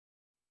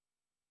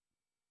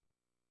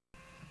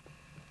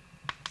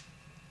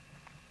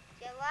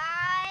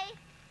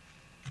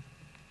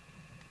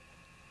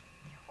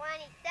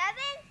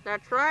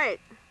That's right.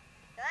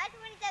 July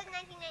 27,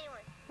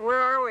 1991. Where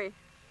are we?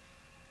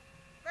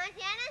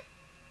 Montana?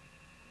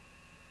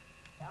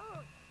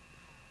 Don't.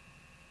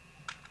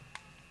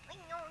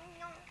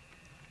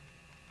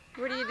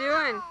 What are you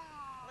doing?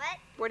 What?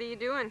 What are you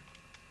doing?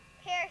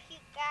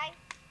 Parachute guy.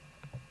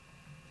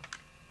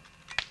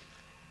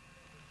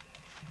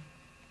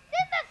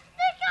 Get the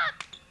stick up!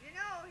 You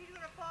know, he's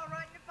going to fall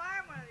right in the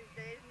fire one of these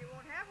days and you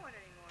won't have one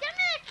anymore. Give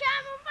me the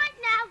camera right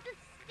now. Just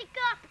stick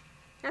up.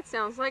 That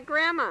sounds like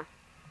Grandma.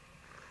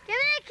 Give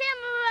me the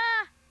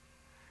camera.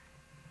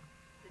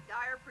 The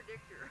dire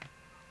predictor.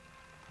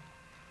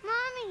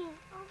 Mommy,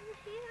 over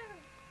here.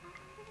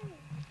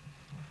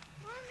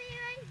 Mommy,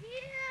 right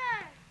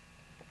here.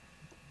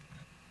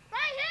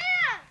 Right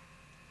here.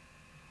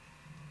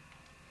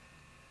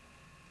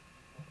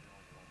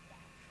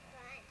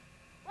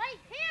 Right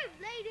here,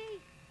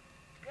 lady.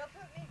 You'll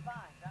suit me fine.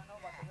 I don't know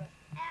about the rest of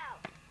you. Ow.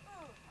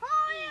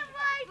 Hold it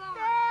right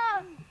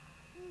there.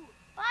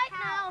 Right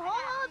now,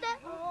 hold it,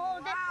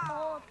 hold it,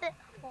 hold it,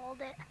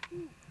 hold it.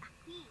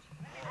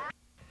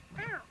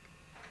 Ow.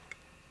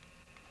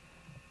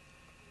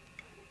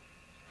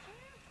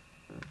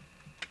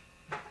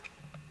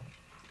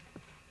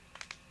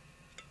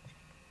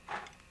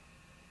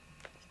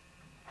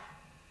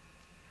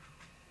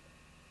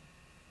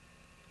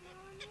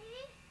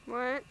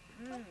 What?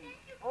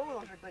 Oh,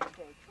 those are good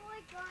steaks.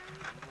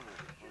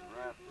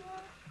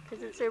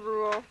 Because it's a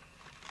rule.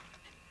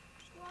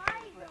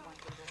 Why?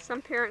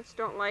 Some parents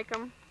don't like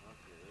them.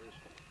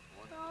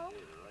 So,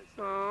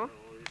 So,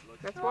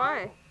 that's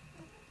why.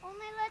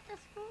 only let the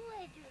school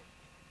age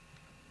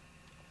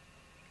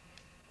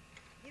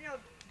You know,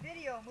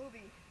 video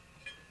movie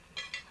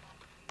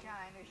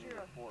time is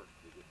sure.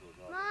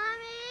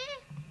 Mommy?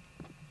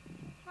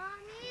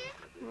 Mommy?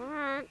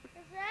 What?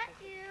 Is that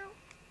you?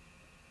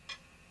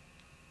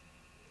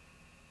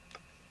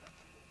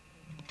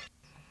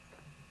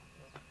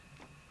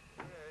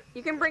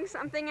 You can bring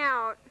something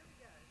out.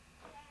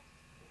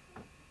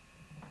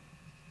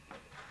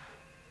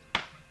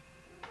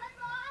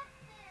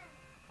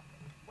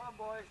 Come on,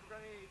 boys, we're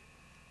gonna eat.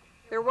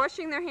 They're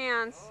washing their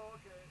hands. Oh,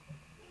 okay.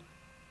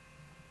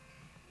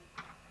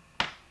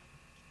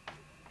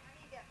 I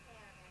need that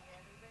pan in there,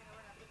 Dad. We're going to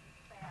run up with this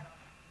fat on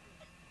it.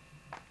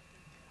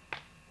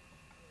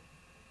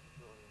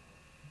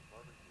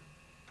 Barbecue.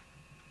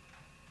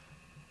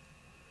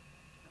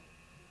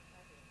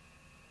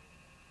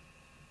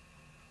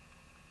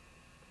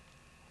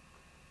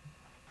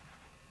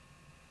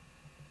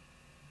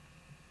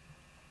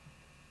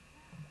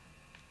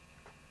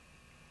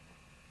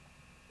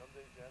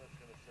 Someday Janet's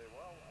going to say,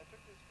 well, I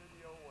took this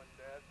video when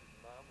Dad and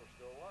Mom were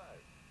still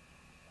alive.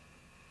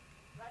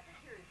 That's a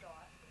cheery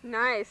thought.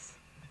 Nice.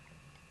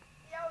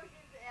 He always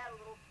used to add a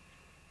little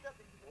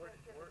something to the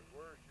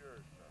Where's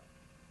yours now?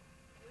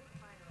 Where's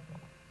mine over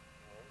there?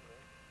 Oh,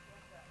 okay.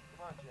 What's that?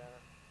 Come on,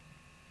 Janet.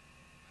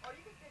 Oh,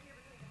 you can sit here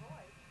between the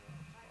boys.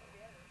 Mine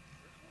together.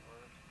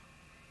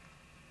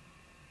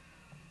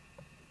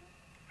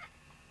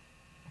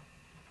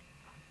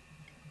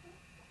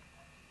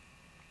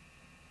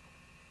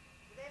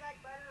 Do they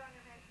like butter on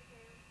their mashed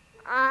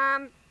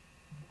potatoes?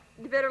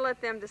 You better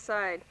let them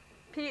decide.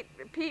 Pete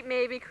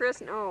maybe,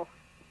 Chris no.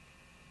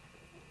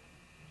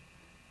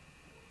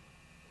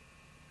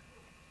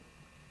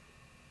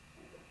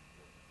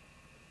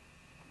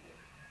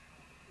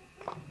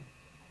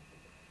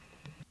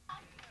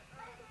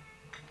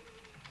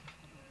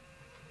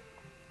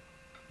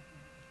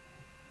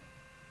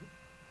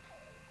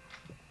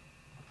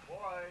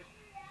 Boys.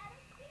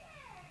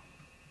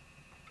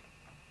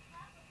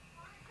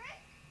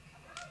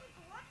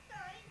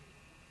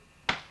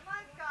 Come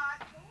on,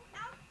 Scott.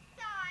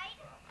 Outside.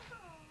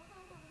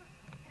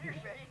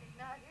 Peter's ready and he's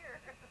not here.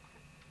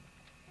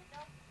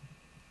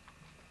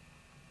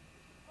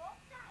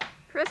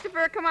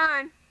 Christopher, come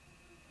on.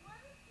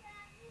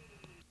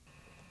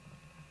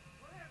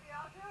 We're going to be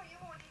out there. You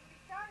won't even be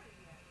started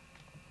yet.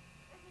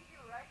 This is you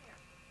right here.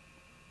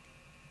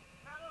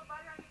 Not a little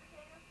butter on your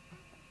potatoes?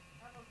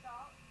 Not a little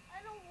salt? I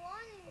don't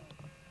want any.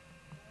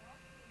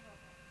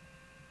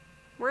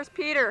 Where's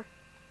Peter?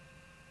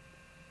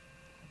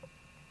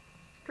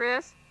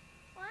 Chris?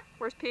 What?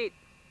 Where's Pete?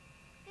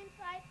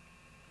 Inside.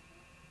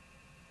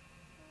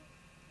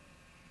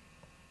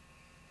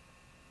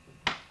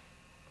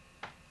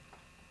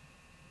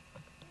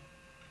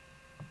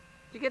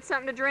 Did you get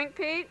something to drink,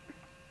 Pete?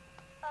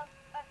 Oh,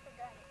 I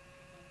forgot it.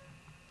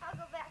 I'll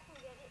go back and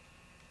get it.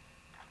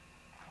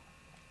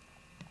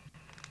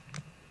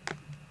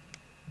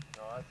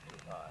 No, that's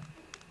too hot.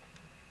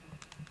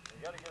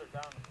 You got to get it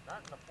down, not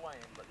in the flame,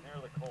 but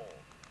near the coal.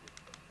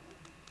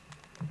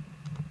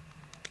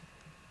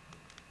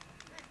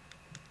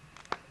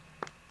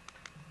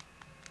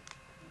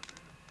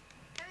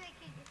 Maybe they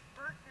could just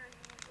burn her and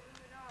then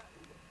glue it on.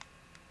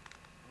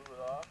 Glue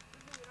it off,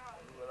 Glue it on.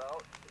 glue it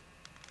out.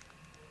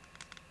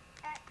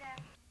 At the...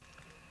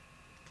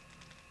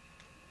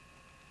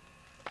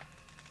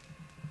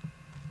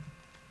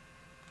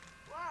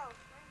 Whoa,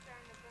 mine's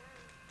starting to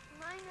burn.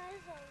 Mine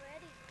is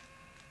already.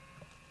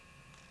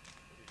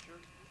 You sure,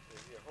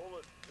 if you hold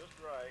it just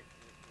right,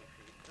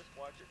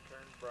 watch it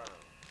turn brown.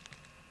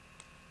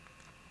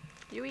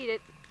 You eat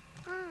it.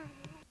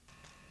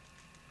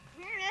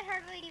 That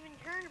hardly even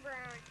turned brown.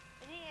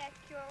 It didn't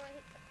actually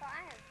hit the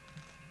fire.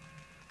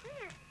 This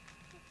is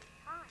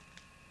hot.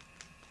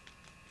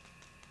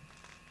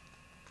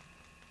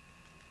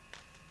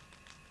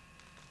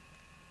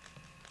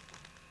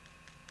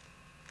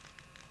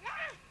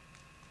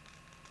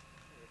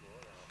 Here, blow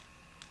it out.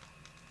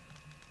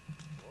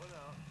 Blow it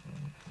out.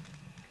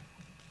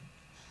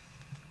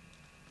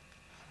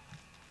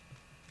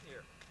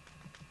 Here.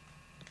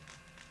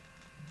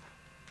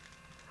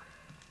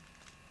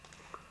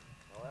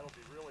 Well, that'll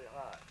be really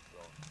hot, so.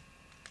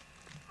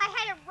 I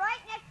had it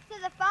right next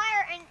to the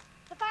fire, and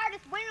the fire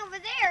just went over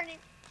there, and it...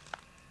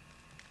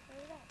 Look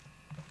at that.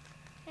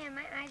 Man,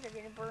 my eyes are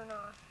gonna burn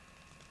off.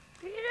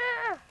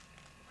 Peter!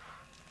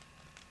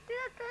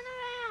 Peter, turn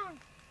around!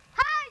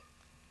 Hi!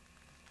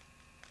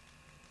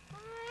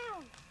 Turn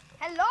around!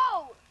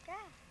 Hello!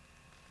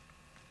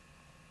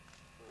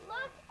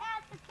 Look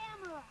at the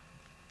camera.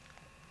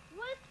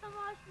 With the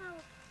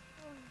marshmallow.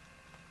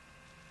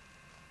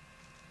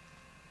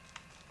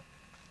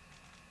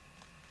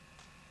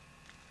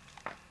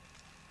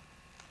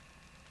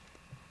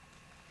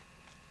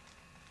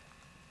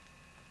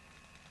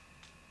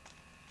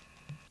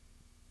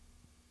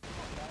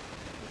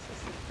 This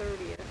is the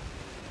 30th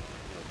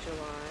of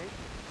July.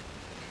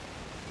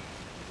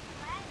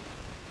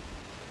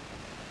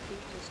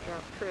 Pete just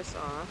dropped Chris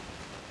off.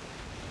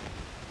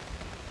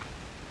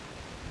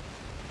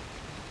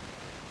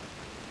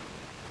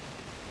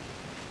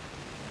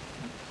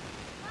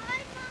 Hi,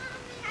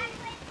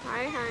 Mommy!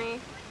 Hi, honey.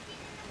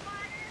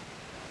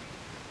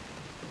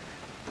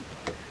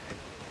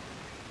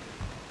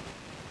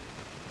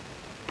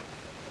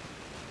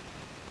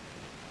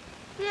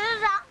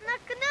 Peter's out in the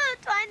canoe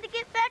trying to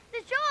get back to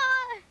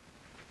shore.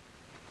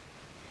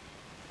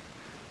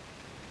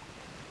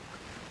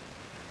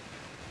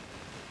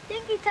 I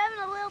think he's having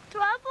a little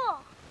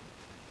trouble.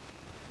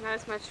 Not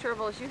as much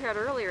trouble as you had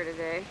earlier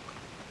today.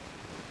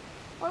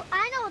 Well,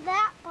 I know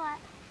that, but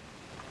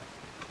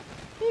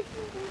he's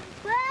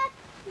back.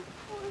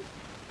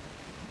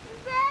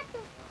 He's back.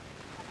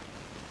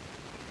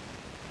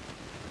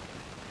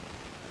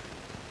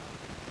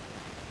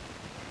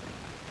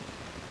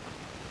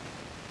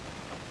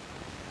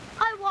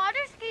 I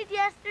water skied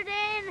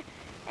yesterday,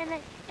 and I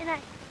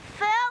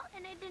fell,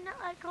 and I did not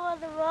let go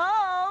of the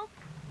rope.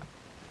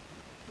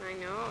 I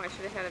know. I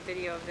should have had a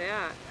video of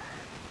that.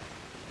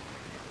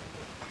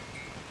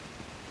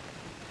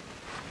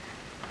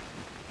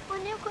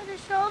 When you gonna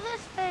show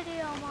this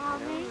video, I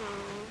Mommy? don't know.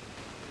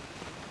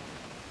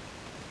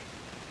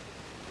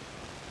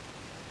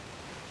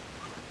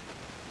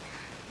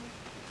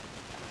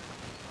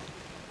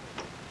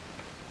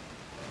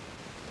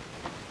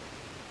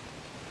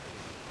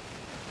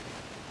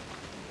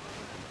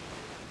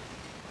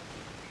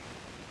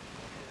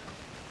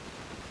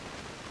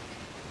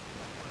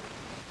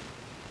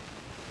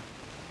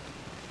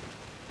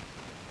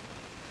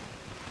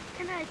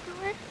 Can I do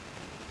it?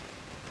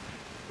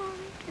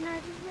 Mommy, can I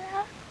do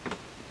that?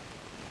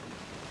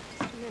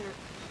 Just a minute.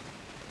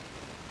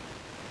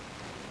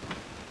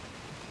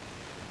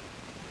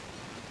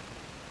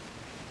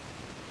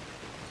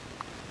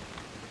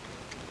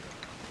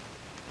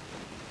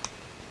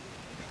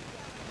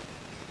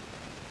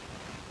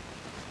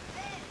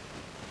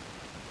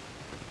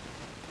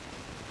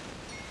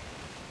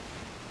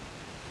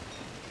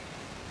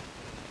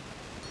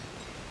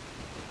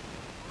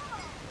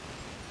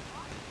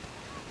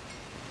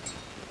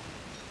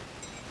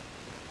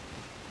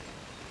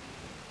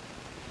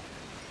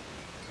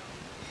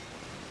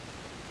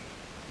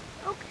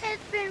 Okay,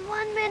 it's been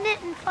 1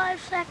 minute and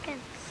 5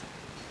 seconds.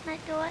 Can I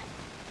do it?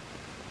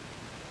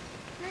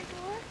 Can I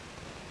do it?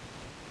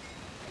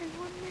 In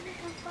 1 minute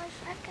and 5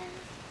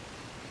 seconds.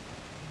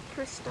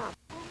 Chris, stop.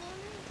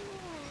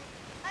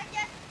 I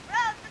just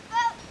rode the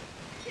boat.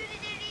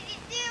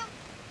 Doo-doo-doo-doo-doo.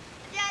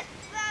 Just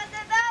rode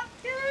the boat.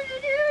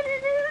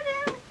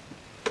 Doo-doo-doo-doo-doo.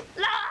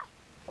 La!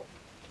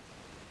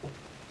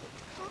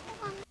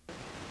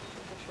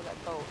 Picture that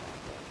boat.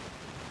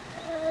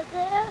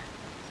 There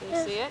Can you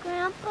is see it?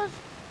 Grandpa's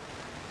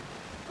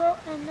boat,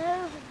 and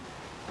there's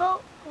a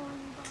boat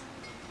going by.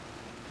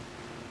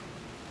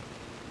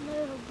 And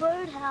there's a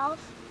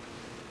birdhouse.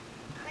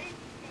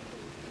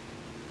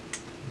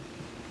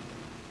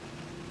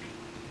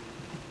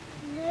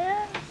 And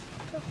there's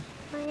the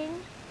swing.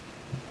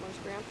 Where's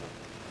Grandpa?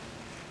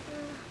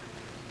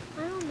 I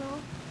don't know.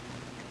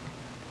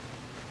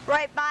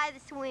 Right by the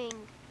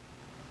swing.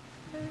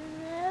 And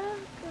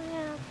there's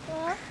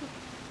Grandpa.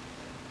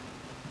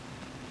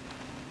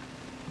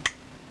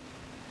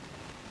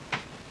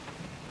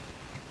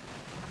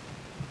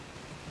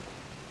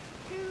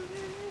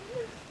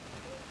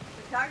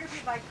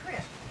 Photography by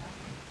Chris.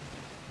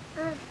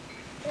 And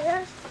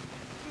there's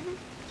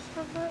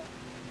some of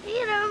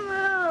Peter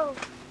move.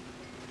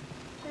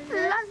 And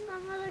there's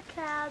some of the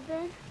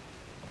cabin.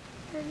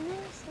 And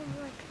there's some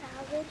of the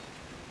cabin.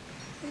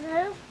 And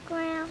there's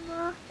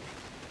Grandma.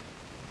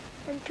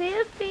 And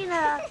Peter's being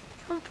a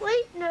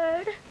complete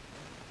nerd.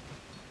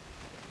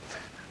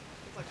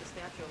 like the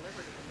Statue of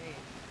Liberty to me.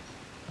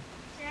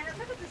 Shannon,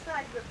 look at the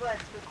size of the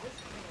buds with this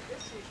thing.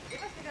 This is, they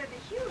must be going to be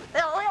huge.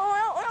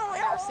 I've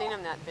never seen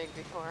them that big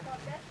before.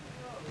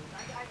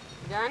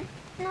 You done?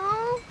 No. I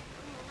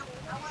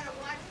want to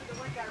watch the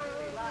ones I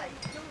really like.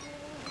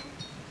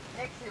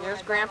 Next year when There's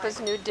I buy Grandpa's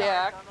my new stars,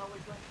 deck. I'll know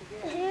which ones to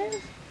get.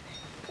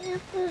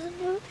 Here's Grandpa's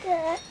new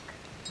deck.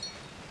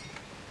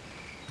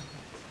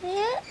 See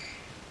it?